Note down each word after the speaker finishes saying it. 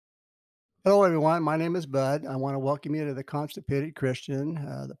Hello, everyone. My name is Bud. I want to welcome you to the Constipated Christian,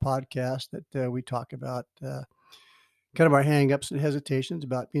 the podcast that we talk about kind of our hang-ups and hesitations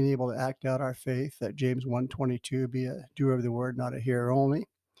about being able to act out our faith. That James 1:22, be a doer of the word, not a hearer only.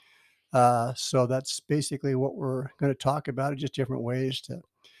 So that's basically what we're going to talk about, just different ways to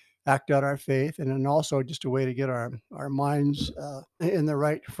act out our faith, and then also just a way to get our minds in the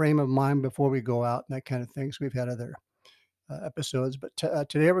right frame of mind before we go out and that kind of thing. So we've had other episodes, but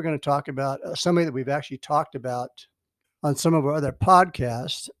today we're going to talk about somebody that we've actually talked about on some of our other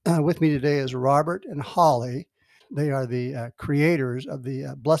podcasts. With me today is Robert and Holly. They are the creators of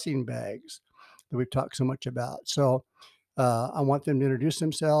the blessing bags that we've talked so much about. So I want them to introduce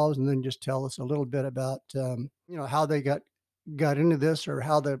themselves and then just tell us a little bit about how they got into this, or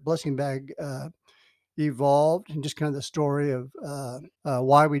how the blessing bag evolved, and just kind of the story of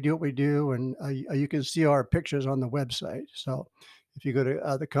why we do what we do. And you can see our pictures on the website. So if you go to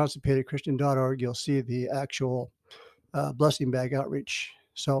theconstipatedchristian.org, you'll see the actual blessing bag outreach.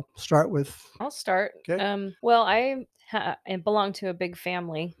 So start with, I'll start. okay. Well, I belong to a big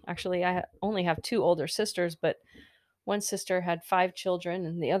family. Actually, only have two older sisters, but one sister had five children,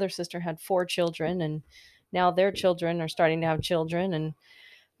 and the other sister had four children, and now their children are starting to have children. And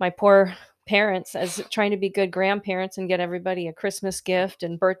my poor parents, as trying to be good grandparents and get everybody a Christmas gift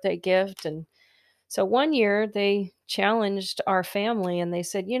and birthday gift. And so one year they challenged our family and they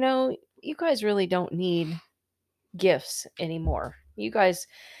said, you guys really don't need gifts anymore. You guys,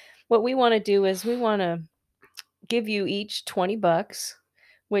 what we want to do is we want to give you each $20,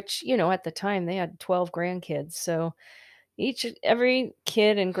 which, at the time they had 12 grandkids. So every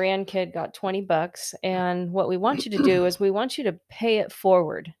kid and grandkid got $20. And what we want you to do is we want you to pay it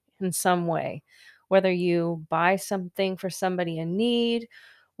forward in some way, whether you buy something for somebody in need,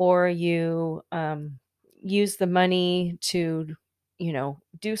 or you use the money to,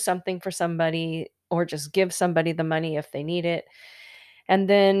 do something for somebody, or just give somebody the money if they need it. And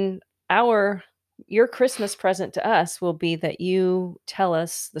then our your Christmas present to us will be that you tell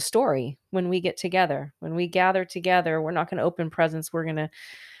us the story when we get together. When we gather together, we're not going to open presents. We're going to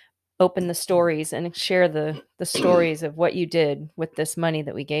open the stories and share the stories of what you did with this money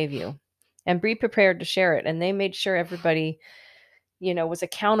that we gave you. And be prepared to share it. And they made sure everybody, was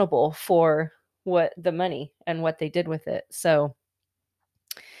accountable for what the money and what they did with it. So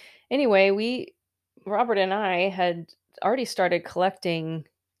anyway, Robert and I had already started collecting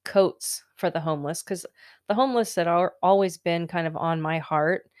coats for the homeless, because the homeless had always been kind of on my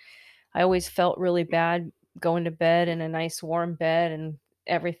heart. I always felt really bad going to bed in a nice warm bed and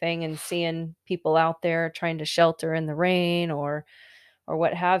everything, and seeing people out there trying to shelter in the rain or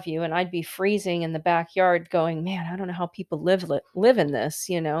what have you, and I'd be freezing in the backyard going, man, I don't know how people live in this.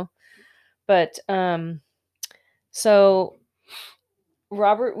 But so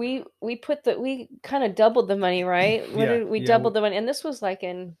Robert, we kind of doubled the money, right? What Yeah, did we yeah. doubled the money? And this was like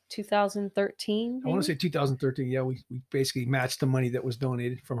in 2013, I want to maybe. say 2013. Yeah, we basically matched the money that was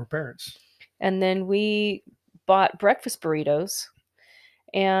donated from her parents. And then we bought breakfast burritos,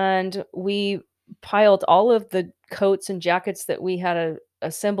 and we piled all of the coats and jackets that we had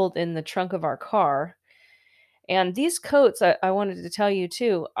assembled in the trunk of our car. And these coats, I wanted to tell you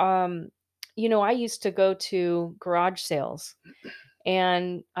too. I used to go to garage sales,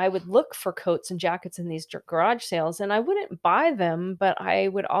 and I would look for coats and jackets in these garage sales, and I wouldn't buy them, but I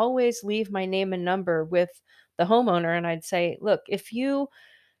would always leave my name and number with the homeowner, and I'd say, look, if you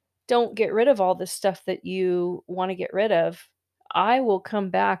don't get rid of all this stuff that you want to get rid of, I will come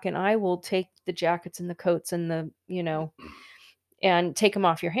back and I will take the jackets and the coats and and take them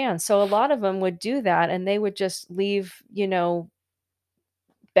off your hands. So a lot of them would do that, and they would just leave,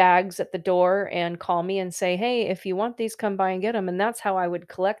 bags at the door and call me and say, "Hey, if you want these, come by and get them." And that's how I would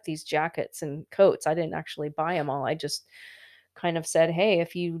collect these jackets and coats. I didn't actually buy them all. I just kind of said, "Hey,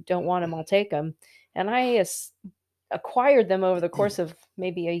 if you don't want them, I'll take them." And acquired them over the course of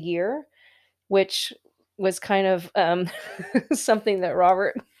maybe a year, which was kind of something that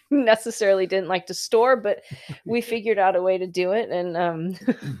Robert necessarily didn't like to store, but we figured out a way to do it. And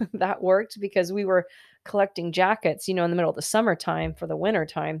that worked because we were collecting jackets, in the middle of the summertime for the winter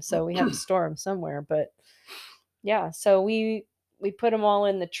time. So we had to store them somewhere. But yeah, so we put them all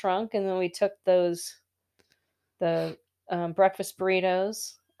in the trunk, and then we took the breakfast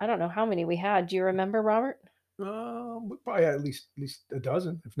burritos. I don't know how many we had. Do you remember, Robert? We probably had at least a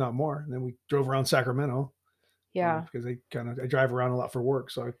dozen, if not more. And then we drove around Sacramento Yeah. because I drive around a lot for work,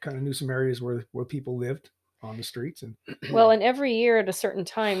 so I kind of knew some areas where people lived on the streets. And Well, and every year at a certain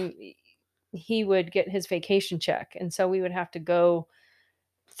time, he would get his vacation check. And so we would have to go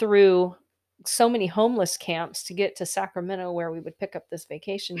through so many homeless camps to get to Sacramento where we would pick up this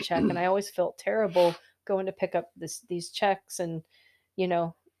vacation check. And I always felt terrible going to pick up these checks and, you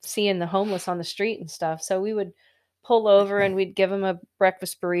know, seeing the homeless on the street and stuff. So we would pull over and we'd give them a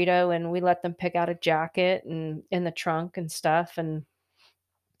breakfast burrito and we let them pick out a jacket and in the trunk and stuff. And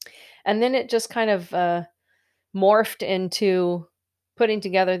then it just kind of morphed into putting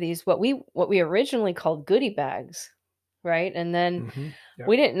together these what we originally called goodie bags, right? And then Yep.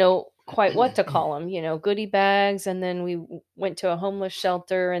 we didn't know quite what to call them, you know, goodie bags. And then we went to a homeless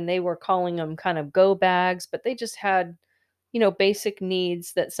shelter and they were calling them kind of go bags, but they just had, you know, basic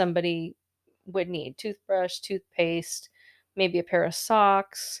needs that somebody would need: toothbrush, toothpaste, maybe a pair of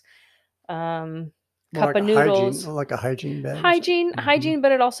socks, More cup like of a hygiene, noodles. more like a hygiene bag or something. Hygiene,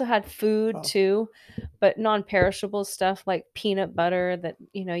 but it also had food Wow. too, but non-perishable stuff like peanut butter that,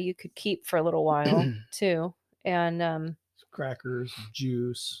 you know, you could keep for a little while too. And Crackers,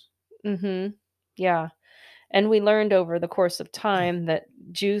 juice. yeah. And we learned over the course of time that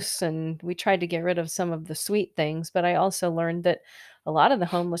juice, and we tried to get rid of some of the sweet things, but I also learned that a lot of the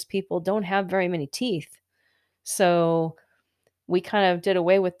homeless people don't have very many teeth. So we kind of did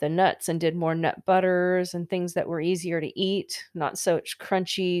away with the nuts and did more nut butters and things that were easier to eat, not such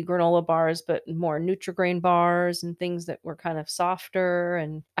crunchy granola bars, but more Nutri-Grain bars and things that were kind of softer.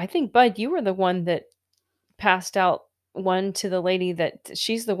 And I think, Bud, you were the one that passed out one to the lady that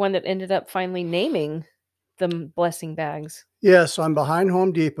she's the one that ended up finally naming the blessing bags. Yeah, so I'm behind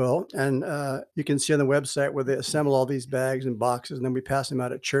Home Depot, and you can see on the website where they assemble all these bags and boxes, and then we pass them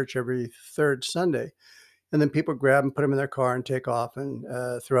out at church every third Sunday. And then people grab them, put them in their car, and take off. And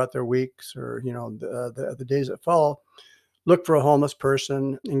throughout their weeks, or the days that follow, look for a homeless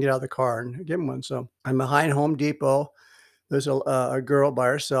person and get out of the car and give them one. So I'm behind Home Depot. There's a girl by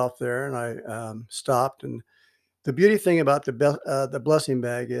herself there, and I stopped. And the beauty thing about the blessing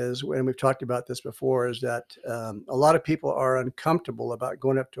bag is, and we've talked about this before, is that a lot of people are uncomfortable about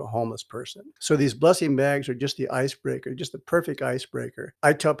going up to a homeless person. So these blessing bags are just the icebreaker, just the perfect icebreaker.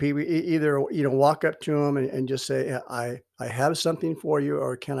 I tell people either, you know, walk up to them and just say, I have something for you,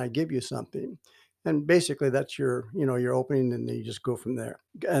 or can I give you something? And basically that's your, you know, your opening, and then you just go from there.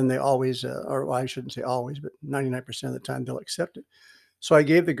 And they always, or well, I shouldn't say always, but 99% of the time they'll accept it. So I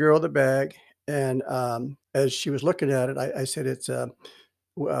gave the girl the bag, and as she was looking at it, I said, "It's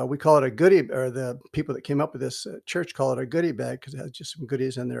we call it a goodie," or the people that came up with this church call it a goodie bag because it has just some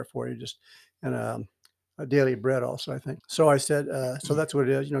goodies in there for you, just and a daily bread also, I think. So I said, "So that's what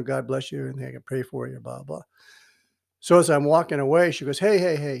it is. You know, God bless you, and I can pray for you, blah blah." So as I'm walking away, she goes, "Hey,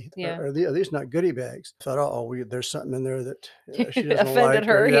 hey, hey, Yeah. are these not goodie bags?" I thought, "Oh, there's something in there that she doesn't Offended like, or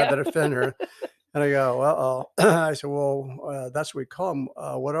her. yeah, Yeah. that offend her." And I go, "Uh-oh." I said, "Well, that's what we call them.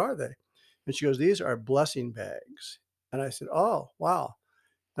 What are they?" And she goes, "These are blessing bags." And I said, "Oh, wow."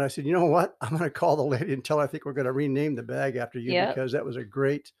 And I said, "You know what? I'm going to call the lady and tell her I think we're going to rename the bag after you, Yep. because that was a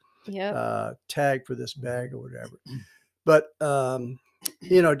great Yep. tag for this bag or whatever." But,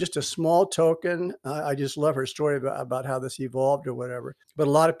 you know, just a small token. I just love her story about how this evolved or whatever. But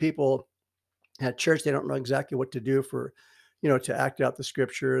a lot of people at church, they don't know exactly what to do for, you know, to act out the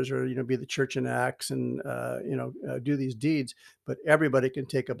scriptures, or, you know, be the church in acts, and, do these deeds. But everybody can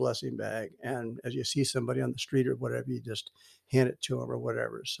take a blessing bag. And as you see somebody on the street or whatever, you just hand it to them or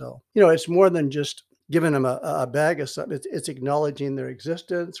whatever. So, you know, it's more than just giving them a bag of something. It's acknowledging their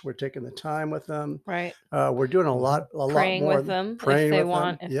existence. We're taking the time with them. Right. We're doing a lot Praying more with than them if praying they with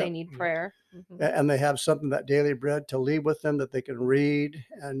want, them. if they Yep. need prayer. And they have something, that daily bread, to leave with them that they can read.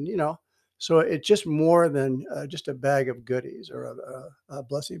 And, you know, so it's just more than just a bag of goodies, or a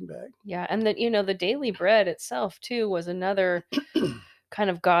blessing bag. Yeah. And that, you know, the daily bread itself too was another kind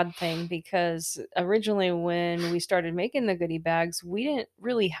of God thing, because originally when we started making the goodie bags, we didn't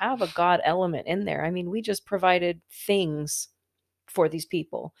really have a God element in there. I mean, we just provided things for these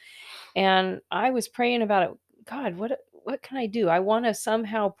people. And I was praying about it. God, what can I do? I want to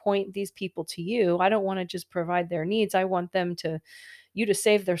somehow point these people to you. I don't want to just provide their needs. I want them to you to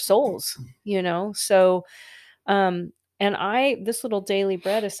save their souls, you know? So um, and this little daily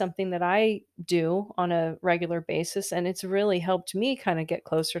bread is something that I do on a regular basis. And it's really helped me kind of get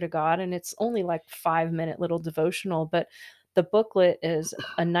closer to God. And it's only like 5-minute little devotional, but the booklet is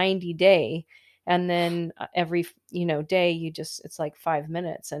a 90-day. And then every, you know, day it's like 5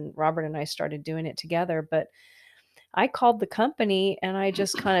 minutes. And Robert and I started doing it together. But I called the company and I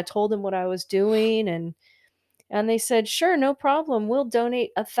just kind of told them what I was doing. And they said, "Sure, no problem. We'll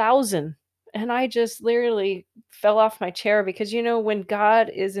donate 1,000." And I just literally fell off my chair, because, you know, when God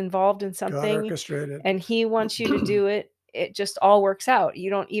is involved in God something orchestrated. and he wants you to do it, it just all works out. You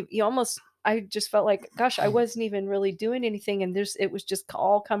don't even, you almost I just felt like, gosh, I wasn't even really doing anything, and it was just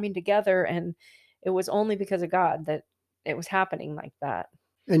all coming together, and it was only because of God that it was happening like that.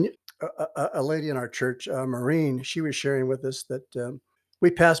 And a lady in our church, Maureen, she was sharing with us that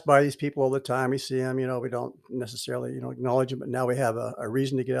we pass by these people all the time. We see them, we don't necessarily, acknowledge them, but now we have a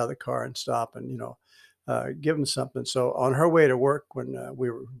reason to get out of the car and stop and, give them something. So on her way to work, when we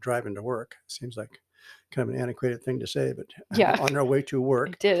were driving to work, seems like kind of an antiquated thing to say, but Yeah, on her way to work,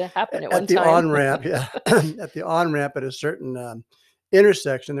 it did happen at at one the time. on ramp, yeah, at the on ramp at a certain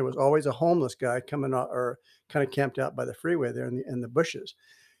intersection, there was always a homeless guy coming out or kind of camped out by the freeway there in the bushes.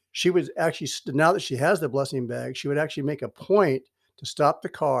 She would actually, now that she has the blessing bag, she would actually make a point to stop the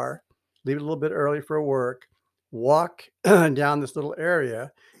car, leave it a little bit early for work, walk down this little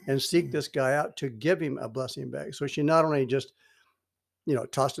area and seek this guy out to give him a blessing bag. So she not only just,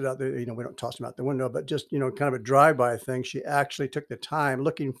 tossed it out there, we don't toss them out the window, but just, kind of a drive-by thing. She actually took the time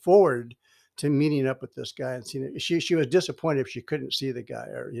looking forward to meeting up with this guy and seeing it. She was disappointed if she couldn't see the guy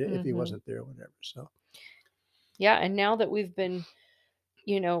or if he wasn't there or whatever. So Yeah, and now that we've been,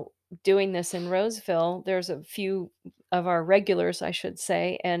 you know, doing this in Roseville, there's a few of our regulars, I should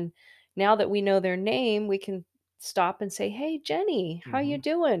say, and now that we know their name, we can stop and say, "Hey, Jenny, how you Mhm.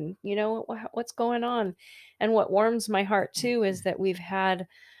 doing? What's going on?" And what warms my heart too is that we've had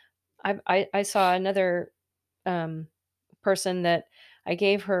I saw another um, person that I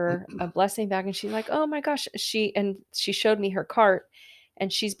gave her a blessing bag, and she's like, "Oh my gosh!" She showed me her cart,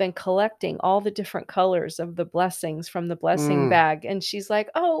 and she's been collecting all the different colors of the blessings from the blessing mm. bag, and she's like,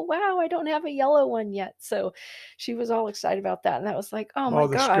 "Oh wow, I don't have a yellow one yet." So she was all excited about that, and that was like, "Oh my Oh,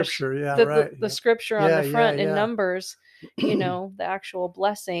 the gosh!" scripture. Yeah, The right. the Yeah. scripture on Yeah, the yeah, front in yeah. Numbers, the actual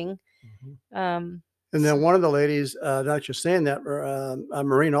blessing. Mhm. Um, And then one of the ladies, now that you're saying that,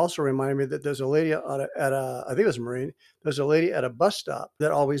 Maureen also reminded me that there's a lady I think it was Maureen. There's a lady at a bus stop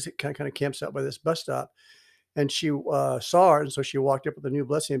that always kind of camps out by this bus stop, and she saw her, and so she walked up with a new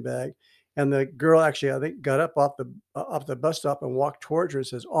blessing bag. And the girl actually, I think, got up off the bus stop and walked towards her and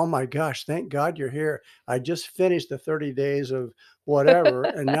says, "Oh my gosh, thank God you're here! I just finished the 30 days of whatever,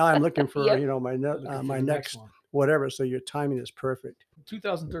 and now I'm looking for yep. Looking for my the next next one. whatever." So your timing is perfect.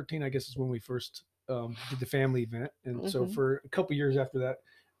 2013, I guess, is when we first did the family event, and so Hmm. for a couple years after that,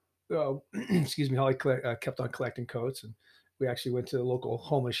 excuse me, Holly kept on collecting coats, and we actually went to the local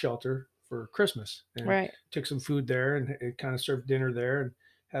homeless shelter for Christmas and Right. took some food there, and it kind of served dinner there, and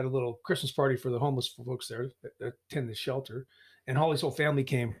had a little Christmas party for the homeless folks there that attend the shelter. And Holly's whole family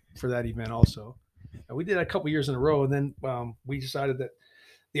came for that event also. And we did that a couple years in a row, and then we decided that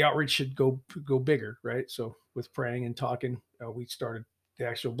the outreach should go bigger, right? So with praying and talking, we started the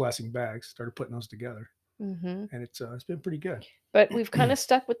actual blessing bags, started putting those together, Hmm. and it's been pretty good. But we've kinda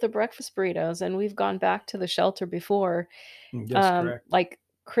stuck with the breakfast burritos, and we've gone back to the shelter before. Yes, correct. Like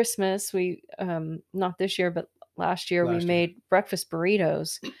Christmas, not this year, but last year, we Last year, made breakfast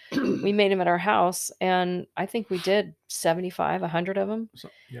burritos. We made them at our house, and I think we did 75, 100 of them, so,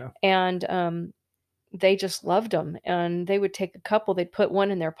 yeah, and, they just loved them. And they would take a couple, they'd put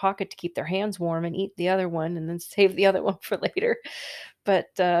one in their pocket to keep their hands warm and eat the other one and then save the other one for later.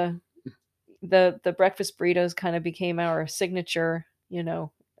 But, the breakfast burritos kinda became our signature,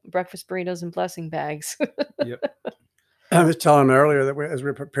 breakfast burritos and blessing bags. yep. I was telling him earlier that as we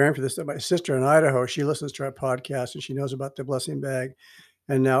were preparing for this, that my sister in Idaho, she listens to our podcast and she knows about the blessing bag.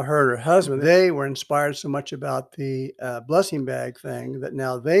 And now her and her husband, they were inspired so much about the blessing bag thing that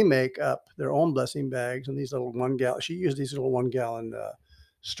now they make up their own blessing bags and these little 1 gallon. She used these little 1 gallon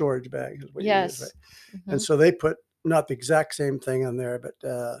storage bags is what you use, right? Yes. And Mhm. so they put not the exact same thing in there, but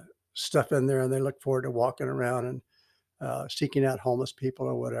stuff in there, and they look forward to walking around and seeking out homeless people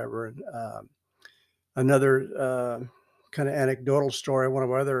or whatever. And another kind of anecdotal story. One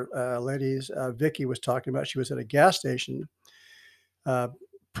of our other ladies, Vicky, was talking about. She was at a gas station uh,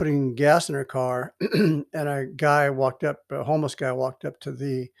 putting gas in her car, and a homeless guy walked up to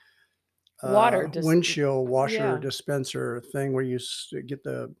the Water just windshield washer yeah. dispenser thing where you get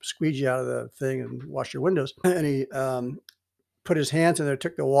the squeegee out of the thing and wash your windows. And he put his hands in there,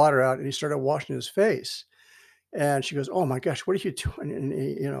 took the water out, and he started washing his face. And she goes, "Oh my gosh, what are you doing?"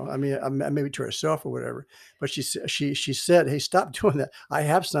 And I mean, maybe to herself or whatever. But she said, "Hey, stop doing that. I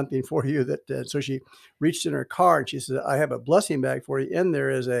have something for you." So she reached in her car and she said, "I have a blessing bag for you. In there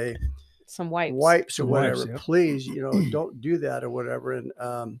is a Some wipes. wipes or Some wipes, whatever. yep. Please, don't do that or whatever." And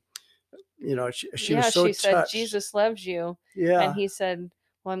she was Yeah, so she said, touched. "Jesus loves you." And Yeah, he said,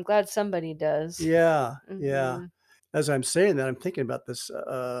 "Well, I'm glad somebody does." yeah, yeah. Mhm. As I'm saying that, I'm thinking about this,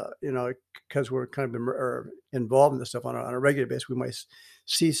 because we're kind of involved in this stuff on a regular basis. We might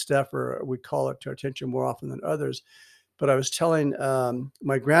see stuff or we call it to our attention more often than others. But I was telling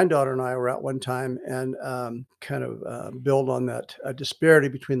my granddaughter and I were out one time and kind of build on that disparity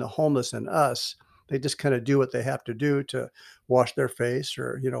between the homeless and us. They just kind of do what they have to do to wash their face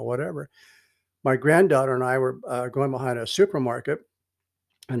or, whatever. My granddaughter and I were going behind a supermarket,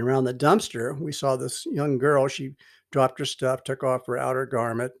 and around the dumpster, we saw this young girl. She dropped her stuff, took off her outer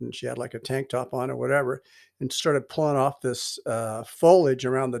garment, and she had like a tank top on or whatever, and started pulling off this foliage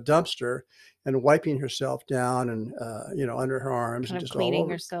around the dumpster and wiping herself down and, under her arms and Kind of just all cleaning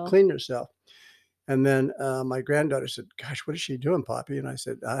over, herself. cleaning herself. And then my granddaughter said, "Gosh, what is she doing, Poppy?" And I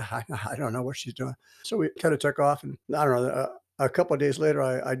said, I don't know what she's doing." So we kind of took off, and I don't know. A couple of days later,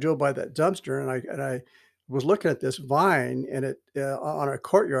 I drove by that dumpster, and I was looking at this vine, and it on our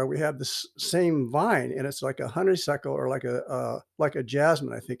courtyard we have this same vine, and it's like a honeysuckle or like a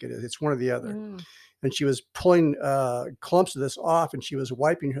jasmine, I think it is. It's one or the other. Mm, And she was pulling clumps of this off, and she was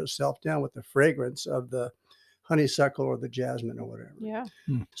wiping herself down with the fragrance of the honeysuckle or the jasmine or whatever. yeah.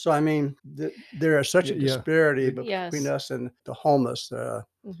 So, I mean, there is such a Yeah. disparity between Yes. us and the homeless.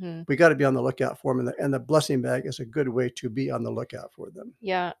 Hmm. We got to be on the lookout for them, and the blessing bag is a good way to be on the lookout for them.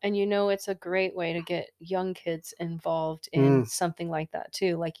 Yeah, and it's a great way to get young kids involved in Mm. something like that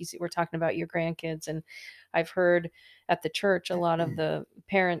too. Like you see, we're talking about your grandkids, and I've heard at the church a lot of the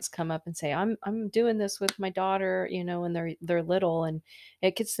parents come up and say, "I'm doing this with my daughter," and they're little, and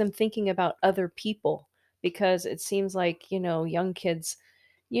it gets them thinking about other people because it seems like young kids,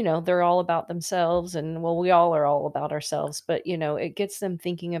 they're all about themselves, and well, we all are all about ourselves, but it gets them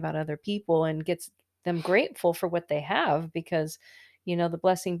thinking about other people and gets them grateful for what they have because the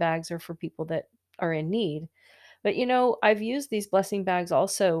blessing bags are for people that are in need. But I've used these blessing bags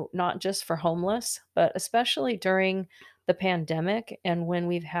also not just for homeless, but especially during the pandemic and when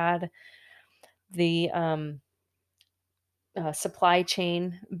we've had the supply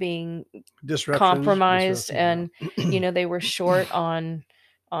chain being Disruptions. compromised, Disruption, yeah. and they were short on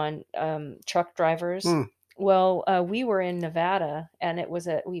truck drivers. Hmm. Well, we were in Nevada, and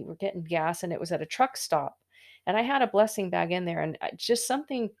we were getting gas, and it was at a truck stop, and I had a blessing bag in there, and just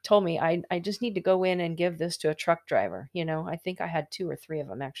something told me I just need to go in and give this to a truck driver. I think I had 2 or 3 of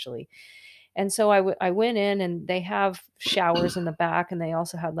them actually. And so I went in, and they have showers in the back, and they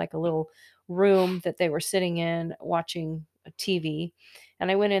also had like a little room that they were sitting in watching a TV. And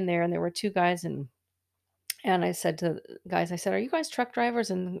I went in there, and there were 2 guys, and I said to the guys, I said, "Are you guys truck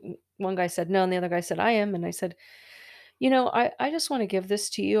drivers?" And one guy said, "No." And the other guy said, "I am." And I said, I just want to give this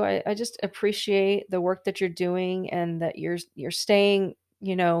to you. I just appreciate the work that you're doing and that you're staying,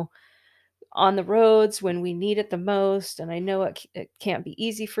 on the roads when we need it the most. And I know it can't be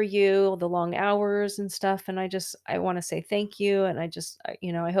easy for you, the long hours and stuff. And I want to say thank you. And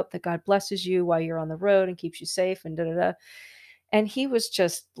I hope that God blesses you while you're on the road and keeps you safe and da da da. And he was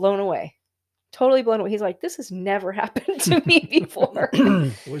just blown away, totally blown away. He's like, "This has never happened to me before."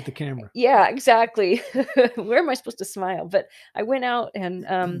 Where's the camera? Yeah, exactly. Where am I supposed to smile? But I went out, and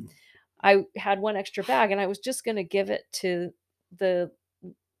I had one extra bag, and I was just going to give it to the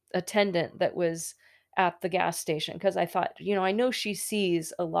attendant that was at the gas station because I thought, I know she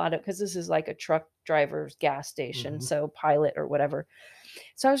sees a lot of, because this is like a truck driver's gas station, Mhm. so pilot or whatever.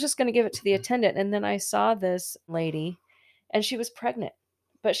 So I was just going to give it to the attendant. And then I saw this lady, and she was pregnant,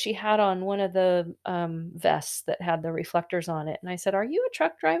 but she had on one of the vests that had the reflectors on it. And I said, "Are you a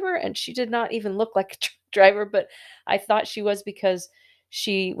truck driver?" And she did not even look like a truck driver, but I thought she was because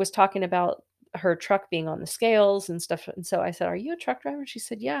she was talking about her truck being on the scales and stuff. And so I said, "Are you a truck driver?" And she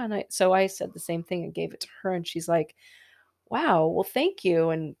said, "Yeah." And so I said the same thing and gave it to her. And she's like, "Wow, well, thank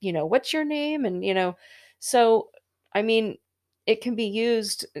you. And, what's your name?" And, so, I mean, it can be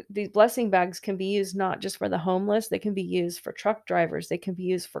used, these blessing bags can be used not just for the homeless, they can be used for truck drivers, they can be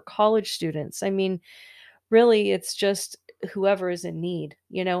used for college students. I mean, really, it's just whoever is in need,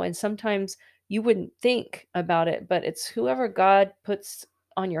 and sometimes you wouldn't think about it, but it's whoever God puts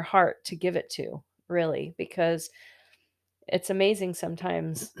on your heart to give it to, really, because it's amazing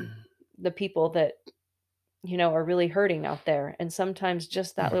sometimes the people that are really hurting out there. And sometimes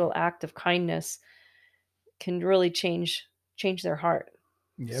just that little act of kindness can really change their heart.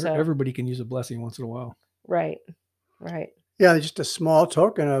 Yeah, So, everybody can use a blessing once in a while. right. Right. Yeah, just a small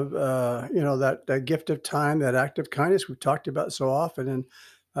token of that gift of time, that act of kindness we've talked about so often. And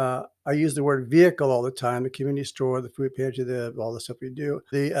I use the word vehicle all the time. The community store, the food pantry, all the stuff we do.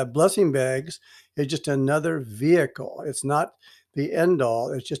 The blessing bags is just another vehicle. It's not the end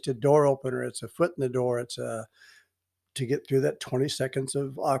all. It's just a door opener. It's a foot in the door. It's to get through that 20 seconds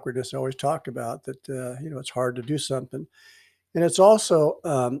of awkwardness I always talk about. That it's hard to do something. And it's also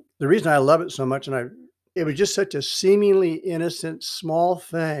the reason I love it so much, and it was just such a seemingly innocent, small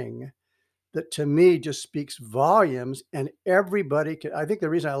thing that to me just speaks volumes, and everybody can. I think the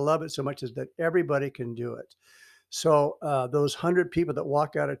reason I love it so much is that everybody can do it. So those 100 people that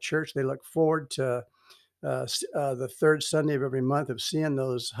walk out of church, they look forward to the third Sunday of every month of seeing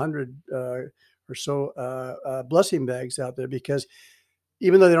those 100 or so blessing bags out there, because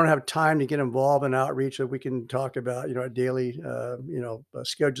even though they don't have time to get involved in outreach that we can talk about, our daily,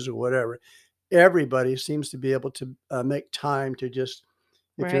 schedules or whatever, everybody seems to be able to make time to just,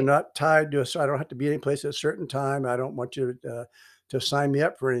 if you're Right. not tied to I don't have to be any place at a certain time. I don't want you to sign me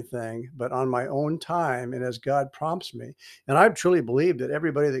up for anything, but on my own time and as God prompts me. And I truly believe that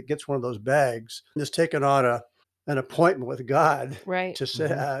everybody that gets one of those bags is taking on an appointment with God Right. to say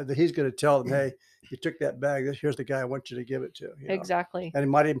that He's going to tell them, "Hey, you took that bag. Here's the guy I want you to give it to." Exactly. And He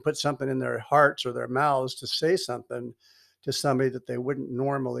might even put something in their hearts or their mouths to say something to somebody that they wouldn't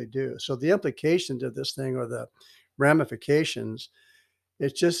normally do. So the implications of this thing, or the ramifications,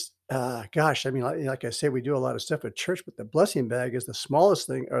 it's just, gosh, I mean, like I say, we do a lot of stuff at church, but the blessing bag is the smallest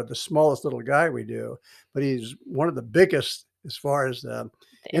thing, or the smallest little guy we do, but he's one of the biggest as far as The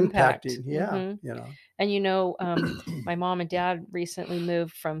impact. impacting. Yeah, And my mom and dad recently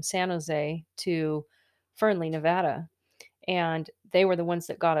moved from San Jose to Fernley, Nevada, and they were the ones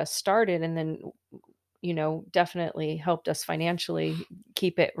that got us started, and then definitely helped us financially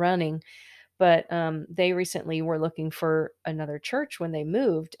keep it running. But they recently were looking for another church when they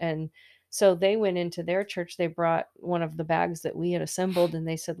moved, and so they went into their church. They brought one of the bags that we had assembled, and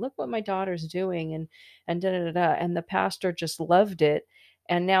they said, "Look what my daughter's doing," and da da da da. And the pastor just loved it.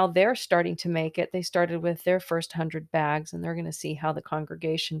 And now they're starting to make it. They started with their first 100 bags, and they're going to see how the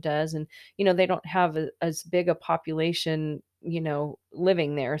congregation does. And they don't have as big a population,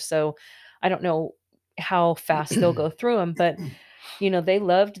 living there, so I don't know how fast they'll go through them, but they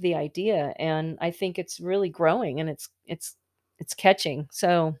loved the idea, and I think it's really growing, and it's catching.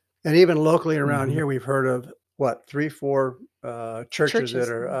 So and even locally around Mhm. here, we've heard of what, 3, 4 churches that churches.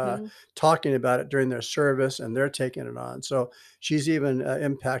 are Mhm. talking about it during their service, and they're taking it on. So she's even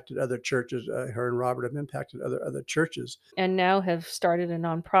impacted other churches. Her and Robert have impacted other churches. And now have started a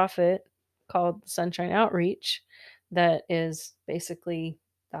nonprofit called Sunshine Outreach that is basically,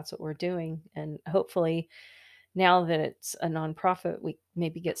 that's what we're doing, and hopefully now that it's a nonprofit, we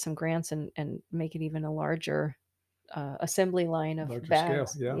maybe get some grants and make it even a larger assembly line of Larger scale,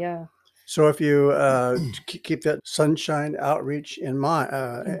 bags. yeah. Yeah. So if you keep that sunshine outreach in mind,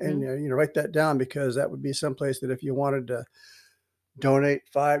 and Mhm. write that down, because that would be someplace that if you wanted to donate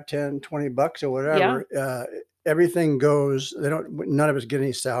 5, 10, $20 or Yeah. whatever, everything goes. None of us get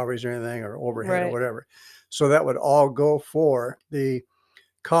any salaries or anything, or overhead or Right. whatever. So that would all go for the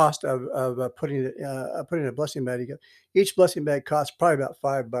cost of putting a blessing bag together. Each blessing bag costs probably about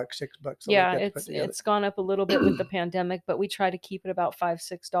 $5, $6, something like Yeah, that, to put it's together. it's gone up a little bit with the pandemic, but we try to keep it about $5,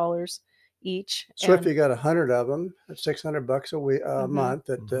 $6 each. So if And you got 100 of them, that's $600 a mhm. month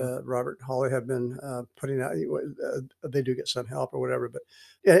that Robert and Holly have been putting out. They do get some help or whatever, but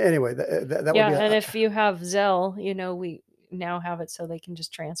anyway, that would Yeah, be and if you have Zelle, we now have it so they can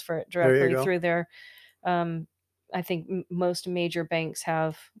just transfer it there. You directly go. through their um I think most major banks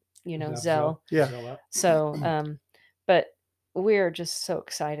have, Zell, Zelle. Yeah. Zell out. So, but we're just so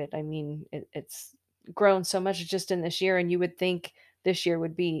excited. I mean, it's grown so much just in this year, and you would think this year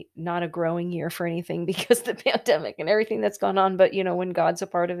would be not a growing year for anything because the pandemic and everything that's gone on. But when God's a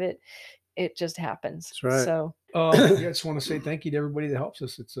part of it, it just happens. That's right. So, Yeah, I just want to say thank you to everybody that helps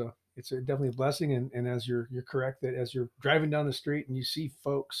us. It's definitely a blessing, and as you're correct that as you're driving down the street and you see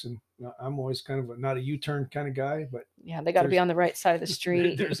folks, and I'm always kind of not a U-turn kind of guy, but yeah, they got to be there's on the right side of the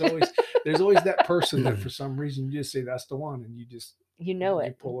street. there's always that person that for some reason you just say that's the one, and you just You know you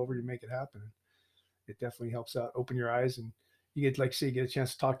it. pull over, you make it happen. It definitely helps out, open your eyes, and you get, like say, you get a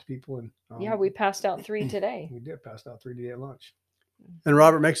chance to talk to people, and Yeah, we passed out 3 today. we did pass out 3 today at lunch. And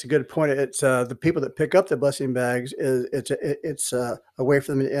Robert makes a good point. It's the people that pick up the blessing bags, it's a way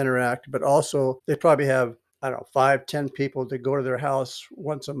for them to interact, but also they probably have, I don't know, 5, 10 people to go to their house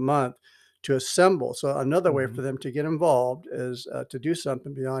once a month to assemble. So another way Mhm. for them to get involved is to do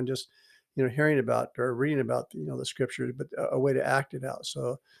something beyond just hearing about or reading about the scriptures, but a way to act it out.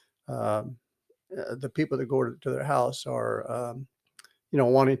 So um, the people that go to their house are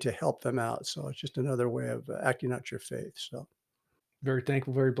wanting to help them out. So it's just another way of acting out your faith. So. Very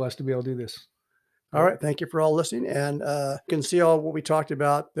thankful, very blessed to be able to do this. All right. Thank you for all listening. And you can see all what we talked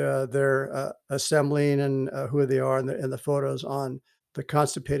about, their assembling and who they are, and the photos on the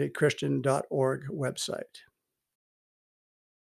constipatedchristian.org website.